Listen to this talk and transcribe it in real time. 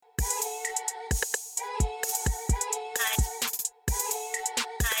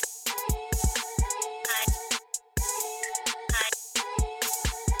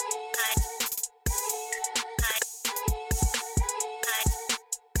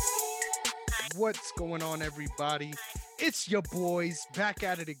What's going on, everybody? It's your boys back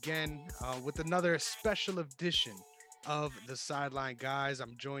at it again with another special edition of the Sideline Guys.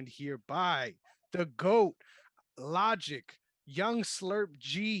 I'm joined here by the GOAT, Logic, Young Slurp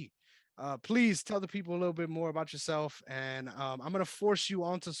G. Please tell the people a little bit more about yourself, and I'm gonna force you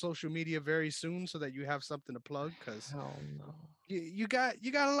onto social media very soon so that you have something to plug because Hell no. you got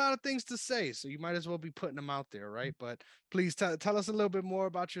a lot of things to say, so you might as well be putting them out there, right? But please tell us a little bit more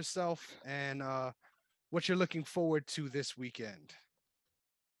about yourself and what you're looking forward to this weekend.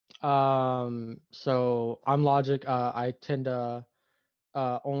 So I'm Logic. I tend to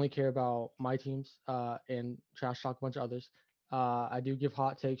only care about my teams and trash talk a bunch of others. I do give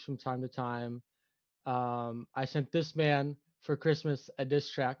hot takes from time to time. I sent this man for Christmas a diss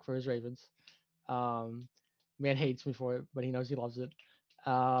track for his Ravens. Um, Man hates me for it, but he knows he loves it.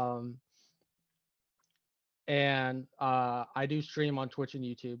 Um, and I do stream on Twitch and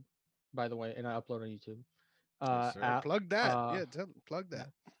YouTube, by the way, and I upload on YouTube. Yes, sir. At Plug that. uh, Yeah, plug yeah, that.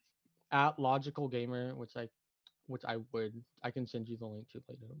 at Logical Gamer, which I can send you the link to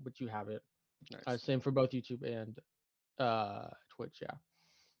later, but you have it. Nice. Same for both YouTube and Twitch. Yeah,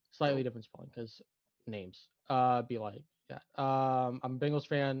 slightly Dope. different spelling because names. Be like, yeah. I'm a Bengals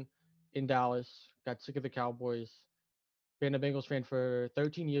fan in Dallas. Got sick of the Cowboys. Been a Bengals fan for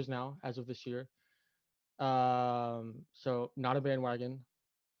 13 years now, as of this year. So not a bandwagon.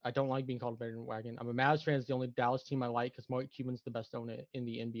 I don't like being called a bandwagon. I'm a Mavs fan. It's the only Dallas team I like because Mark Cuban's the best owner in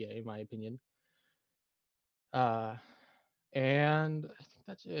the NBA, in my opinion. Uh, And I think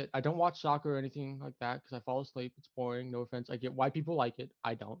that's it. I don't watch soccer or anything like that because I fall asleep. It's boring. No offense. I get why people like it.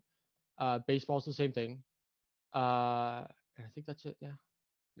 I don't. Baseball's the same thing. And I think that's it. Yeah.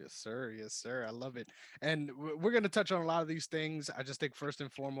 Yes, sir. Yes, sir. I love it. And we're going to touch on a lot of these things. I just think first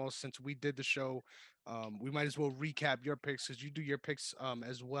and foremost, since we did the show, we might as well recap your picks because you do your picks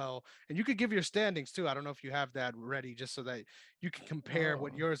as well. And you could give your standings too. I don't know if you have that ready just so that you can compare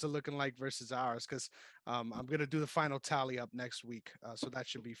what Oh, yours are looking like versus ours because I'm going to do the final tally up next week. So that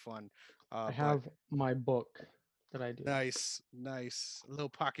should be fun. I But have my book that I do. nice, nice. A little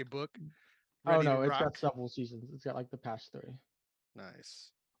pocketbook Oh ready to no, it's rock. got several seasons. It's got like the past three. Nice.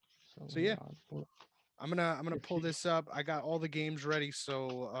 So So yeah, well, I'm gonna if pull you this up. I got all the games ready,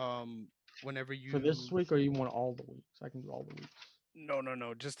 so whenever for this you week or you want all the weeks, I can do all the weeks.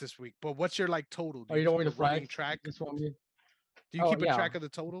 no, just this week. But what's your like total? Do Oh, you you don't keep want a me to running flag? track? You just want me? Do you Oh keep a yeah, track of the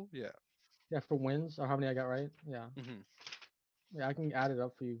total? Yeah. yeah. For wins or how many I got right? Yeah. Hmm. Yeah, I can add it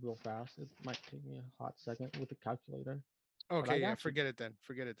up for you real fast. It might take me a hot second with the calculator, but I Okay, yeah. got you. Forget it then.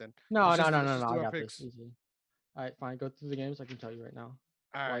 Forget it then. No, no, no, Let's no, just no. do I our got this picks. easy. All right, fine. Go through the games. I can tell you right now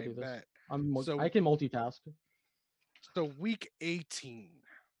All while I right, do this. bet. I So can multitask. week 18.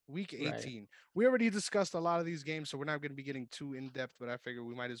 Week Right. 18. We already discussed a lot of these games, so we're not going to be getting too in depth, but I figure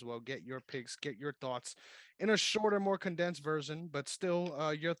we might as well get your picks, get your thoughts in a shorter, more condensed version, but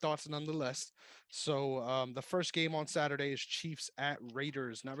still your thoughts nonetheless. So the first game on Saturday is Chiefs at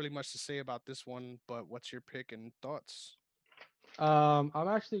Raiders. Not really much to say about this one, but what's your pick and thoughts? I'm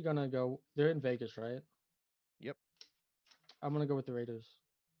actually gonna go. They're in Vegas, right? Yep. I'm gonna go with the Raiders.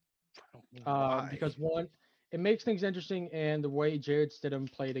 Why? Because one, it makes things interesting, and the way Jared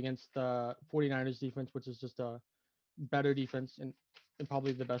Stidham played against the 49ers defense, which is just a better defense and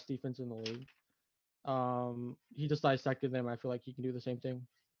probably the best defense in the league. He just dissected them. I feel like he can do the same thing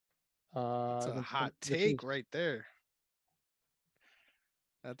That's a against hot the take Chiefs. right there.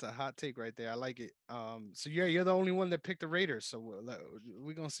 That's a hot take right there. I like it. So you're the only one that picked the Raiders. So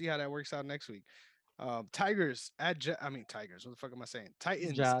we're gonna see how that works out next week. Tigers at I mean Tigers. What the fuck am I saying?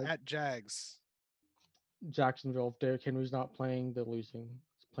 Titans Jag at Jags. Jacksonville. If Derrick Henry's not playing, they're losing.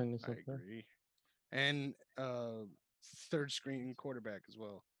 It's plain and I simple. agree. And third screen quarterback as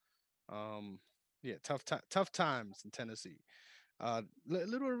well. Um, yeah, tough times in Tennessee.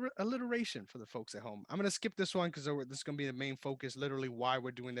 Little alliteration for the folks at home. I'm gonna skip this one because this is gonna be the main focus. Literally, why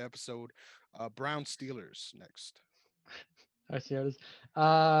we're doing the episode. Brown Steelers next. I see how it is.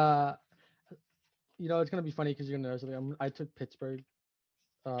 Uh, it's gonna be funny because you're gonna know something. I took Pittsburgh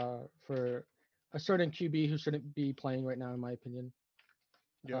for a certain QB who shouldn't be playing right now, in my opinion.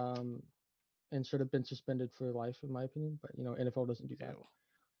 Yep. Um, and should have been suspended for life, in my opinion. But NFL doesn't do that. Ew.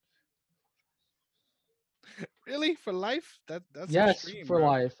 Really for life? That's Yes, extreme, for bro.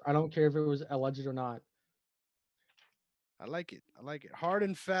 life. I don't care if it was alleged or not. I like it. I like it. Hard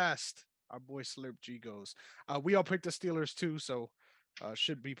and fast. Our boy Slurp G goes. We all picked the Steelers too, so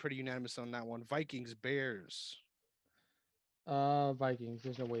should be pretty unanimous on that one. Vikings, Bears. Vikings.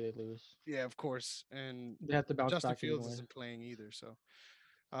 There's no way they lose. Yeah, of course. And They have to bounce Justin back Fields anyway. isn't playing either. So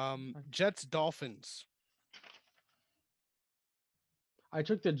Jets, Dolphins. I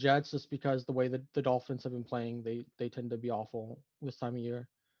took the Jets just because the way that the Dolphins have been playing, they tend to be awful this time of year,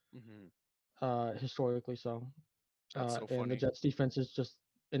 Hmm. historically so. That's so And the funny. Jets defense is just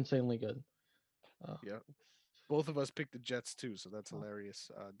insanely good. Uh, Yeah. Both of us picked the Jets too, so that's hilarious.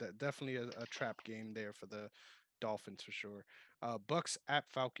 Definitely a trap game there for the Dolphins for sure. Bucks at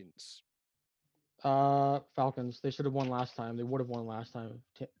Falcons Falcons, they should have won last time. They would have won last time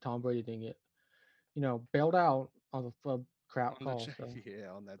if Tom Brady didn't get, bailed out on the crap on the call. So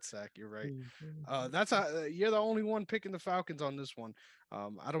yeah, on that sack. You're right. mm, That's you're the only one picking the Falcons on this one.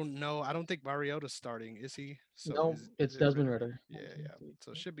 I don't know. I don't think Mariota's starting, is he? So no, is it's it Desmond Ritter? Ritter. Yeah, One, two, yeah. three,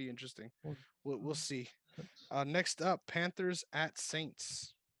 So it four, should be interesting. five, We'll see. six. Next up, Panthers at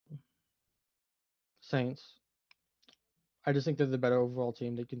Saints Saints. I just think they're the better overall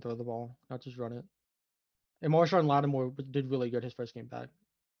team. They can throw the ball, not just run it. And Marshawn Lattimore did really good his first game back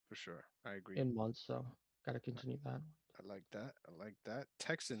for sure. I agree. in months, so got to continue that. I like that. I like that.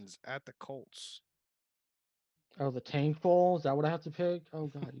 Texans at the Colts. Oh, the Tank Bowl. Is that what I have to pick? Oh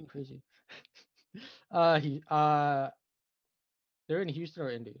God, you crazy. He they're in Houston or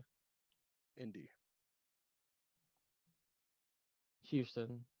Indy? Indy.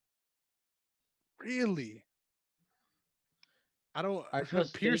 Houston. Really? I don't. I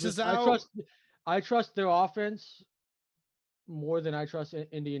trust Pierce Davis. is out. I trust their offense more than I trust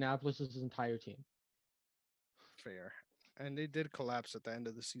Indianapolis's entire team. Fair. And they did collapse at the end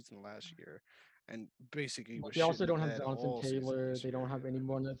of the season last year, and basically But was they shitting also the don't have bed Jonathan all season Taylor. this They don't year. have Yeah.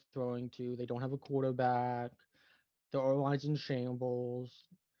 anyone they're throwing to. They don't have a quarterback. The O line's in shambles.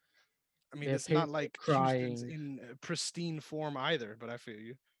 I They mean, have it's not Taylor like Houston's crying. in pristine form either, but I feel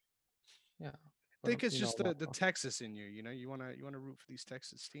you. Yeah, I think it's you know just about the Texas in you. You know, you wanna root for these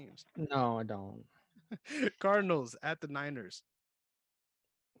Texas teams. no, I don't. Cardinals at the Niners.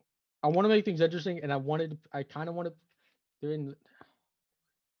 I want to make things interesting, and I kind of wanted. They're in.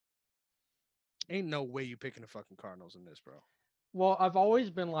 Ain't no way you picking the fucking Cardinals in this, bro. Well, I've always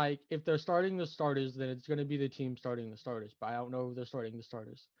been like, if they're starting the starters, then it's going to be the team starting the starters. But I don't know if they're starting the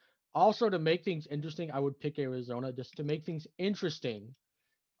starters. Also, to make things interesting, I would pick Arizona just to make things interesting.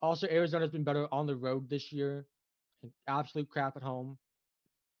 Also, Arizona's been better on the road this year. Absolute crap at home.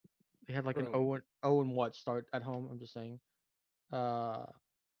 They had like an Bro, 0 and what start at home. I'm just saying. Uh,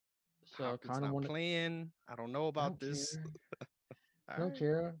 so Hopkins kind of not want to. playing. I don't know I about don't this. care. All I don't right.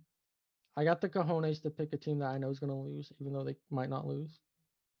 care. I got the cojones to pick a team that I know is going to lose, even though they might not lose.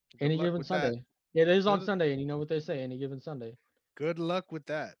 Good Any luck given with that. Sunday. It is on Good Sunday, and you know what they say, any given Sunday. good luck with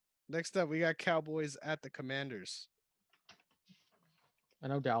that. Next up, we got Cowboys at the Commanders. I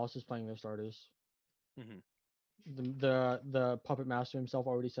know Dallas is playing their starters. Hmm. The puppet master himself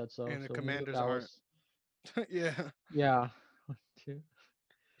already said so. And the So we'll go Commanders aren't. Dallas. Yeah. Yeah. Two.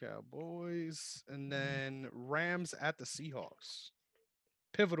 Cowboys. And then Rams at the Seahawks.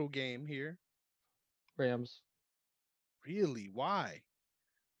 Pivotal game here. Rams. Really? Why?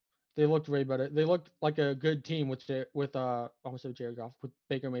 They looked way better. They looked like a good team with I almost said Jared Goff with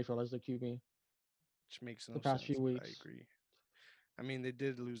Baker Mayfield as the QB Which makes the no past few sense, but I weeks. agree. I mean, they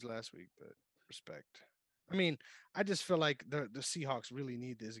did lose last week, but respect. I mean, I just feel like the Seahawks really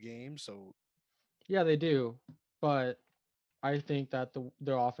need this game. So Yeah, they do, but I think that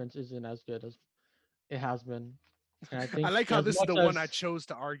their offense isn't as good as it has been, and I I think like how as this is much the one I as chose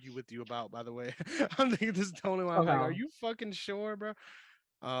to argue with you about, by the way. I'm thinking this is the only one I'm like, are somehow, you fucking sure, bro?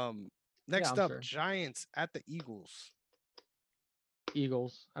 Um, yeah, Next I'm up, sure. Giants at the Eagles.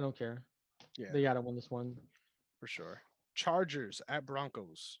 Eagles. I don't care. Yeah, They got to win this one. for sure. Chargers at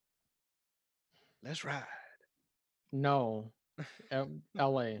Broncos. Let's ride. No,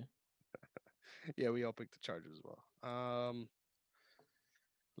 L.A. Yeah, we all picked the Chargers as well.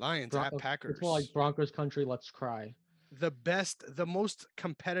 Lions at It's more like Packers. Broncos country. Let's cry. The most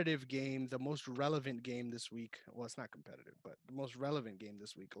competitive game, the most relevant game this week. Well, it's not competitive, but the most relevant game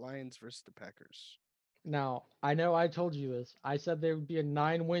this week. Lions versus the Packers. Now, I know I told you this. I said there would be a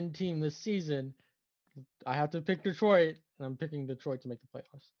 9-win team this season. I have to pick Detroit, and I'm picking Detroit to make the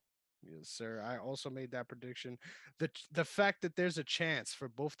playoffs. Yes, sir. I also made that prediction. The fact that there's a chance for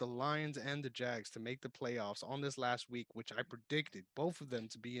both the Lions and the Jags to make the playoffs on this last week, which I predicted both of them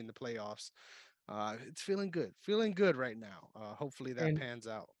to be in the playoffs, it's feeling good. Feeling good right now. Hopefully that And pans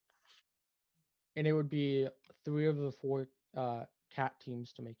out. and it would be 3 of the 4 cat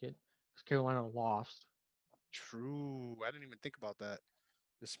teams to make it because Carolina lost. True. I didn't even think about that.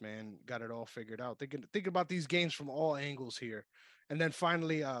 This man got it all figured out. Think about these games from all angles here. And then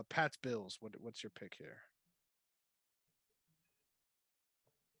finally, Pat's Bills. What's your pick here?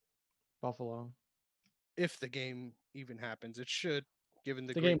 Buffalo. If the game even happens, it should, given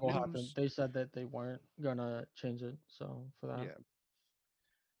the The game great will happen. news. They said that they weren't gonna change it, so for that. Yeah.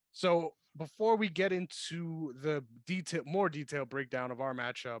 So before we get into the more detailed breakdown of our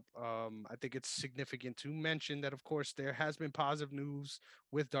matchup, I think it's significant to mention that, of course, there has been positive news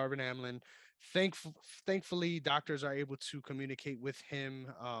with Darvin Hamlin. Thankfully, doctors are able to communicate with him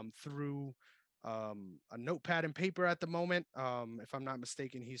through a notepad and paper at the moment. If I'm not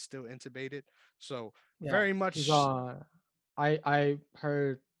mistaken, he's still intubated. So Yeah, very he's much. on. I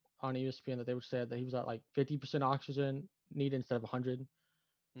heard on ESPN that they were said that he was at like 50% oxygen needed instead of 100,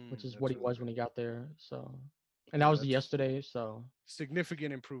 which is what That's he really was when good. he got there. So, and that Yeah, was that's yesterday. So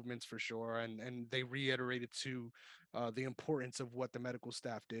significant improvements for sure, and they reiterated to the importance of what the medical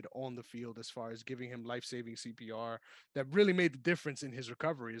staff did on the field as far as giving him life-saving CPR that really made the difference in his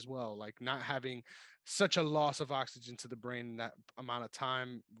recovery as well, like not having such a loss of oxygen to the brain in that amount of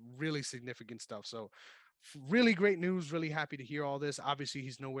time. Really significant stuff. So really great news, really happy to hear all this. Obviously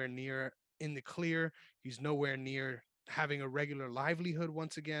he's nowhere near in the clear, he's nowhere near having a regular livelihood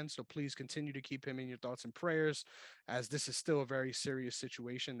once again. So please continue to keep him in your thoughts and prayers, as this is still a very serious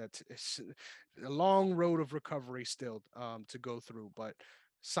situation. That's a long road of recovery still to go through. But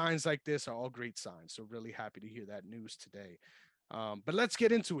signs like this are all great signs. So really happy to hear that news today. But let's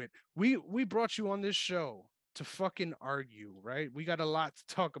get into it. We brought you on this show to fucking argue, right? We got a lot to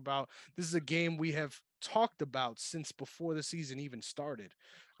talk about. This is a game we have talked about since before the season even started.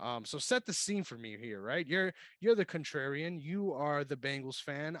 So set the scene for me here, right? You're the contrarian. You are the Bengals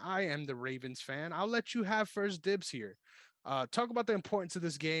fan. I am the Ravens fan. I'll let you have first dibs here. Talk about the importance of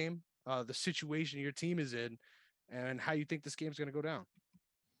this game, the situation your team is in, and how you think this game's going to go down.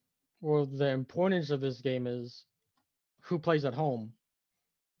 well, the importance of this game is who plays at home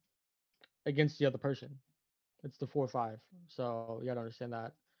against the other person. It's the 4-5. So you gotta understand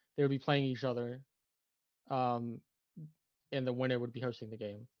that they would be playing each other, um, and the winner would be hosting the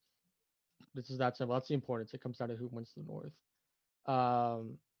game. This is that simple. That's the importance. It comes down to who wins the North.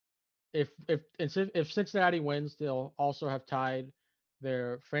 Um, if Cincinnati wins, they'll also have tied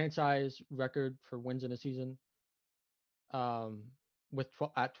their franchise record for wins in a season, um, with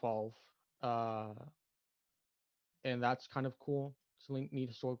at 12. Uh, and that's kind of cool. It's a neat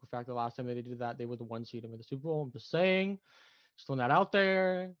historical fact. The last time they did that, they were the one seed in the Super Bowl. I'm just saying, just throwing that out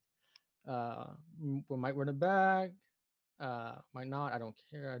there. Uh, we might run it back. Might not. I don't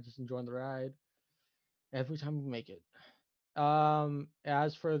care. I just enjoying the ride every time we make it.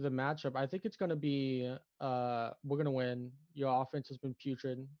 As for the matchup, I think it's gonna be we're gonna win. Your offense has been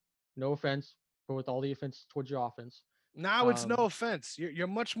putrid. No offense, but with all the offense towards your offense. Now it's no Um, offense. You're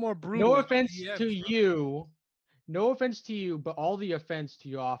much more no brutal in your offense to DMs, bro. you. No offense to you, but all the offense to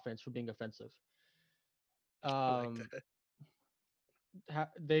your offense for being offensive. I like Um,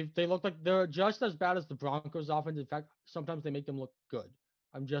 that. they look like they're just as bad as the Broncos offense. In fact, sometimes they make them look good.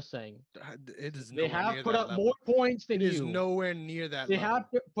 I'm just saying. It is They nowhere have near put that up more level. points than It is you. nowhere near that They have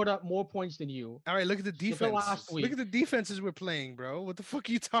level. put up more points than you. All right, look at the Just look at last defenses. Look week. at the defenses we're playing, bro. What the fuck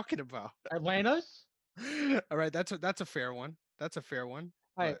are you talking about? Atlanta's. All right, that's a fair one. That's a fair one.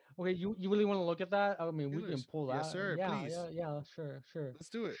 All right. But Okay. You really want to look at that? I mean, we can Steelers, pull yes, that. sir. Yeah. Please, Yeah. Yeah. Sure. Sure. let's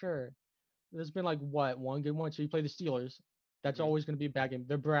do it. Sure. There's been like what one good one. So you play the Steelers. That's Hmm. always going to be a bad game.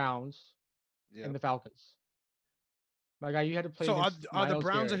 The Browns and Yep. the Falcons. My guy, you had to play So against are the Miles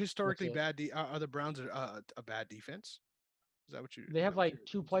Browns a Garrett. That's historically it. bad? Are the Browns a bad defense? They Is have that what like you're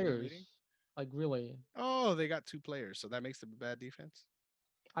two insinuating? players. Like really. Oh, they got two players, so that makes them a bad defense.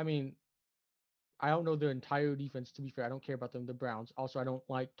 I mean, I don't know their entire defense. To be fair, I don't care about them. The Browns. Also, I don't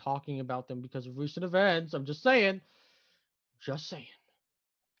like talking about them because of recent events. I'm just saying. Just saying.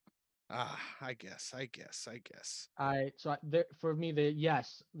 I guess. For me, they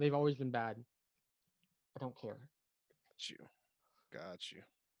yes, they've always been bad. I don't care. Got you. Got you.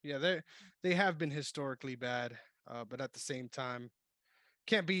 Yeah, they have been historically bad, but at the same time,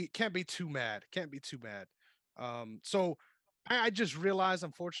 can't be too mad. Can't be too mad. So I just realized,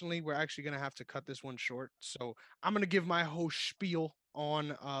 unfortunately, we're actually gonna have to cut this one short. So I'm gonna give my whole spiel on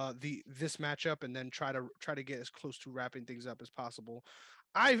the this matchup, and then try to get as close to wrapping things up as possible.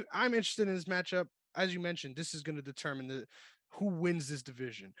 I'm interested in this matchup. As you mentioned, this is gonna determine who wins this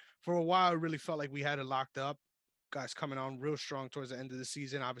division. For a while, it really felt like we had it locked up. Guys coming on real strong towards the end of the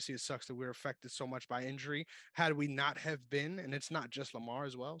season. Obviously, it sucks that we're affected so much by injury. Had we not have been, and it's not just Lamar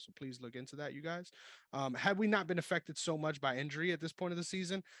as well, so please look into that, you guys. Had we not been affected so much by injury at this point of the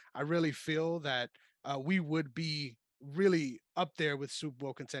season, I really feel that we would be really up there with Super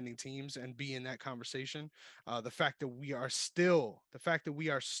Bowl contending teams and be in that conversation. The fact that we are still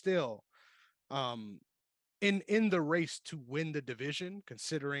um, in the race to win the division,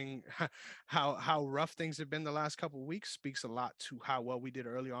 considering how rough things have been the last couple of weeks, speaks a lot to how well we did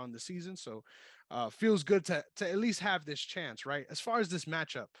early on in the season. So feels good to at least have this chance, right? As far as this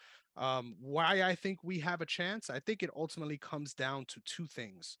matchup, why I think we have a chance, I think it ultimately comes down to two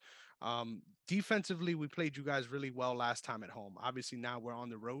things. Defensively, we played you guys really well last time at home. Obviously, now we're on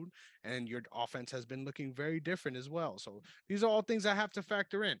the road, and your offense has been looking very different as well. So these are all things I have to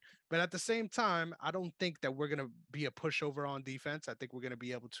factor in. But at the same time, I don't think that we're going to be a pushover on defense. I think we're going to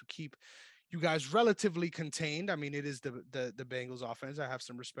be able to keep you guys relatively contained. I mean, it is the Bengals offense. I have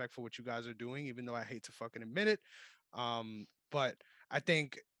some respect for what you guys are doing, even though I hate to fucking admit it. But I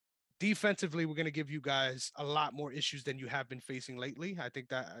think defensively we're going to give you guys a lot more issues than you have been facing lately. I think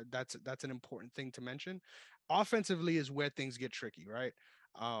that that's an important thing to mention. Offensively is where things get tricky, right?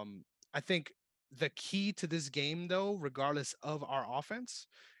 I think the key to this game, though, regardless of our offense,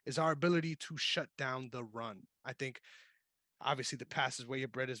 is our ability to shut down the run. I think obviously the pass is where your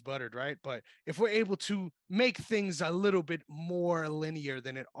bread is buttered, right? But if we're able to make things a little bit more linear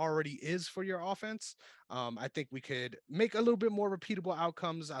than it already is for your offense, I think we could make a little bit more repeatable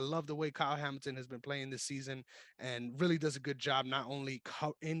outcomes. I love the way Kyle Hamilton has been playing this season and really does a good job, not only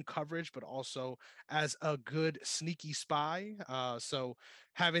in coverage, but also as a good sneaky spy. So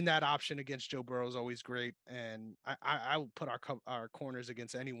having that option against Joe Burrow is always great. And I will put our corners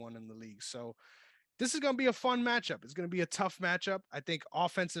against anyone in the league. So this is going to be a fun matchup. It's going to be a tough matchup. I think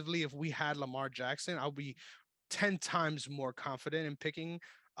offensively, if we had Lamar Jackson, I'll be 10 times more confident in picking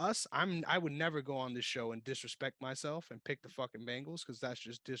us. I would never go on this show and disrespect myself and pick the fucking Bengals because that's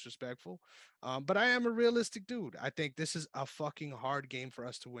just disrespectful. But I am a realistic dude. I think this is a fucking hard game for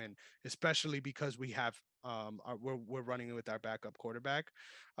us to win, especially because we have we're running with our backup quarterback.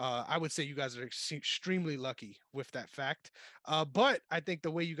 I would say you guys are extremely lucky with that fact. But I think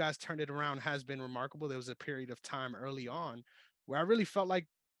the way you guys turned it around has been remarkable. There was a period of time early on where I really felt like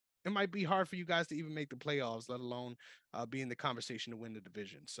it might be hard for you guys to even make the playoffs, let alone be in the conversation to win the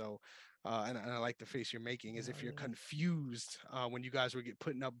division. So, and I like the face you're making as if you're Yeah. confused when you guys were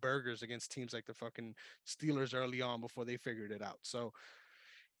putting up burgers against teams like the fucking Steelers early on before they figured it out. So,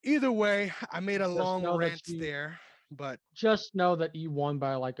 either way, I made a Just long know that rant you there, but just know that you won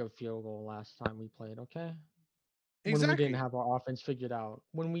by like a field goal last time we played, okay? When we didn't exactly. have our offense figured out.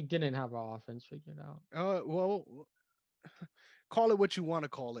 When we didn't have our offense figured out. Well, call it what you want to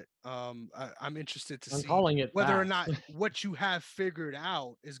call it. I'm interested to I'm see calling it whether or facts. not what you have figured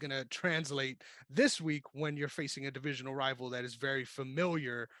out is going to translate this week when you're facing a divisional rival that is very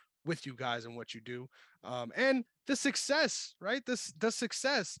familiar with you guys and what you do. And the success, right? The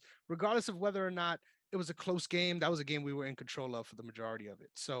success, regardless of whether or not it was a close game, that was a game we were in control of for the majority of it.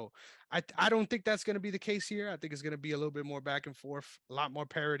 So I don't think that's going to be the case here. I think it's going to be a little bit more back and forth, a lot more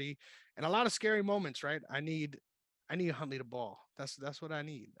parity, and a lot of scary moments, right? I need Huntley the ball. That's what I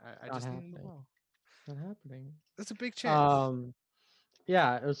need. I Not just need him the happening. ball. Not happening. That's a big chance. Um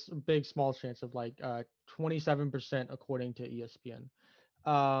yeah, it was a big small chance of like 27% according to ESPN.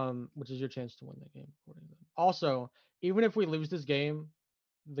 Which is your chance to win the game according to them. Also, even if we lose this game,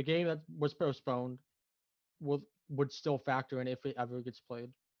 the game that was postponed will would still factor in if it ever gets played.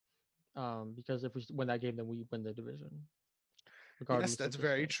 Because if we win that game, then we win the division, Yes, regardless that's of this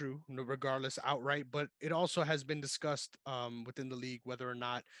very game. true, regardless outright. But it also has been discussed within the league whether or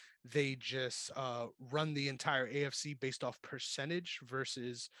not they just run the entire AFC based off percentage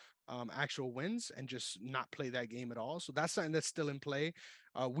versus actual wins and just not play that game at all. So that's something that's still in play.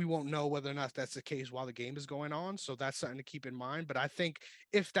 We won't know whether or not that's the case while the game is going on. So that's something to keep in mind. But I think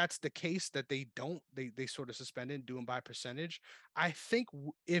if that's the case, that they don't, they sort of suspend it and do them by percentage. I think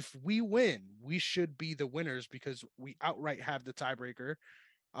if we win, we should be the winners because we outright have the tiebreaker.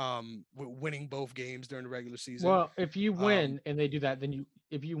 We're winning both games during the regular season. Well, if you Um, win and they do that, then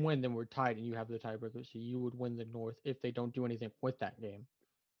if you win, then we're tied and you have the tiebreaker. So you would win the North if they don't do anything with that game.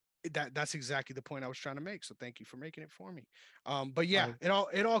 that's exactly the point I was trying to make. So thank you for making it for me. But yeah, I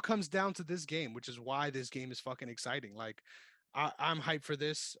it all comes down to this game, which is why this game is fucking exciting. Like I'm hyped for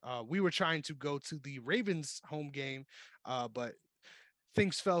this. We were trying to go to the Ravens home game, but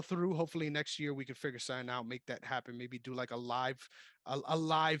things fell through. Hopefully next year we can figure something out, make that happen. Maybe do like a live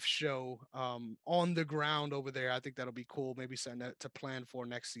show on the ground over there. I think that'll be cool. Maybe something to plan for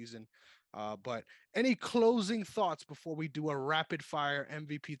next season. But any closing thoughts before we do a rapid fire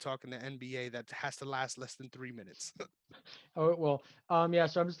MVP talk in the NBA that has to last less than 3 minutes? Oh well, yeah.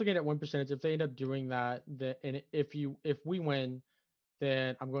 So I'm just looking at win percentage. If they end up doing that, then and if we win,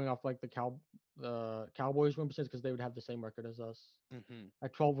 then I'm going off like the Cowboys win percentage because they would have the same record as us Hmm.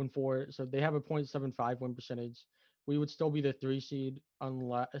 at 12-4. So they have a .75 win percentage. we would still be the 3 seed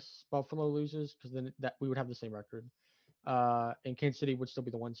unless Buffalo loses, because then that we would have the same record. And Kansas City would still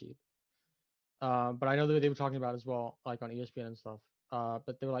be the 1 seed. But I know that they were talking about as well, like on ESPN and stuff.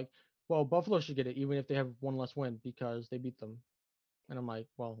 But they're like, well, Buffalo should get it even if they have one less win because they beat them. And I'm like,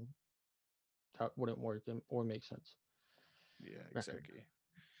 well, that wouldn't work or make sense. Yeah, Record, exactly.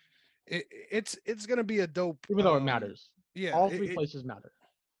 It's gonna be a dope. even though it matters. Yeah, All three places matter.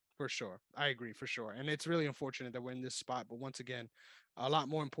 for sure. I agree for sure. And it's really unfortunate that we're in this spot. But once again, a lot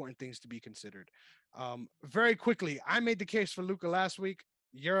more important things to be considered. Very quickly, I made the case for Luca last week.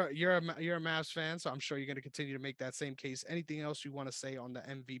 You're a Mavs fan, so I'm sure you're going to continue to make that same case. Anything else you want to say on the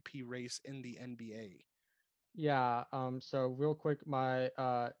MVP race in the NBA? Yeah. So real quick, my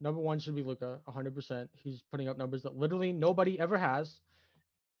number one should be Luca, 100%. He's putting up numbers that literally nobody ever has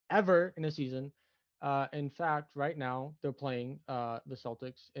ever in a season. In fact, right now they're playing the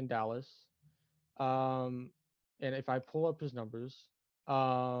Celtics in Dallas. Um, and if I pull up his numbers,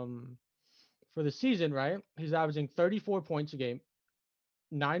 um, for the season, right, he's averaging 34 points a game,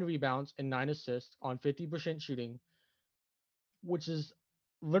 9 rebounds, and 9 assists on 50% shooting, which is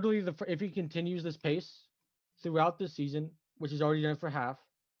literally if he continues this pace throughout the season, which he's already done for half,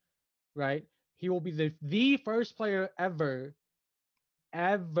 right? He will be the first player ever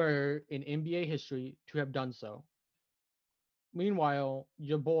in NBA history to have done so. Meanwhile,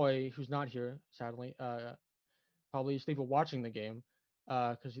 your boy, who's not here, sadly, probably asleep while watching the game,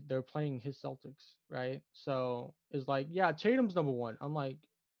 because they're playing his Celtics, right? So it's like, yeah, Tatum's number one. I'm like,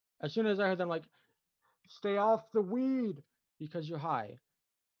 as soon as I heard them, like, stay off the weed because you're high,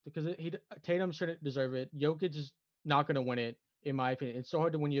 because Tatum shouldn't deserve it. Jokic is not going to win it, in my opinion. It's so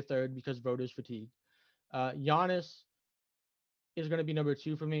hard to win your third because voters fatigue. Giannis is going to be number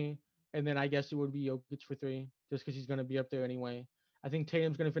two for me, and then I guess it would be Jokic for three, just because he's going to be up there anyway. I think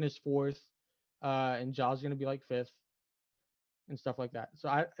Tatum's going to finish fourth, and Ja's going to be like fifth and stuff like that.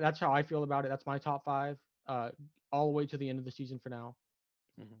 So that's how I feel about it. That's my top five, uh, all the way to the end of the season for now.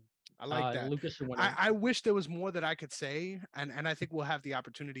 Mhm. I like that. Lucas should win it. I wish there was more that I could say, and I think we'll have the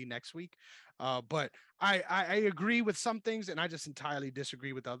opportunity next week. But I agree with some things, and I just entirely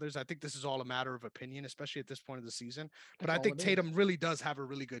disagree with others. I think this is all a matter of opinion, especially at this point of the season. But That's I all think it is. Tatum really does have a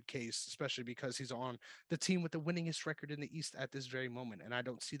really good case, especially because he's on the team with the winningest record in the East at this very moment, and I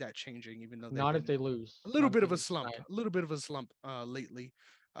don't see that changing, even though they've Not if been they lose. a little Not if bit they of a lose slump, tonight. lately.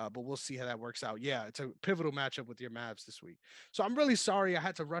 But we'll see how that works out. Yeah, it's a pivotal matchup with your Mavs this week. So I'm really sorry I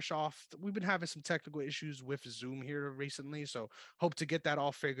had to rush off. We've been having some technical issues with Zoom here recently. So hope to get that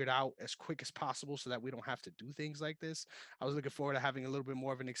all figured out as quick as possible so that we don't have to do things like this. I was looking forward to having a little bit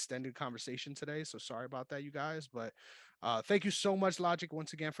more of an extended conversation today. So sorry about that, you guys. But thank you so much, Logic,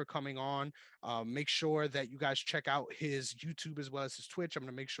 once again for coming on. Make sure that you guys check out his YouTube as well as his Twitch. I'm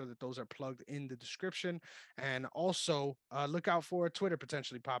going to make sure that those are plugged in the description. And also look out for Twitter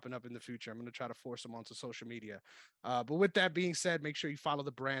potentially popping up in the future. I'm going to try to force them onto social media. But with that being said, make sure you follow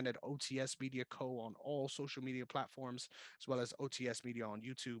the brand at OTS Media Co. on all social media platforms, as well as OTS Media on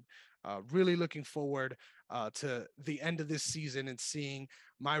YouTube. Really looking forward to the end of this season and seeing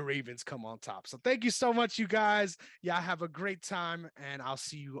my Ravens come on top. So thank you so much, you guys. Yeah, have a great time, and I'll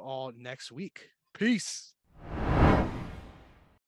see you all next week. Peace.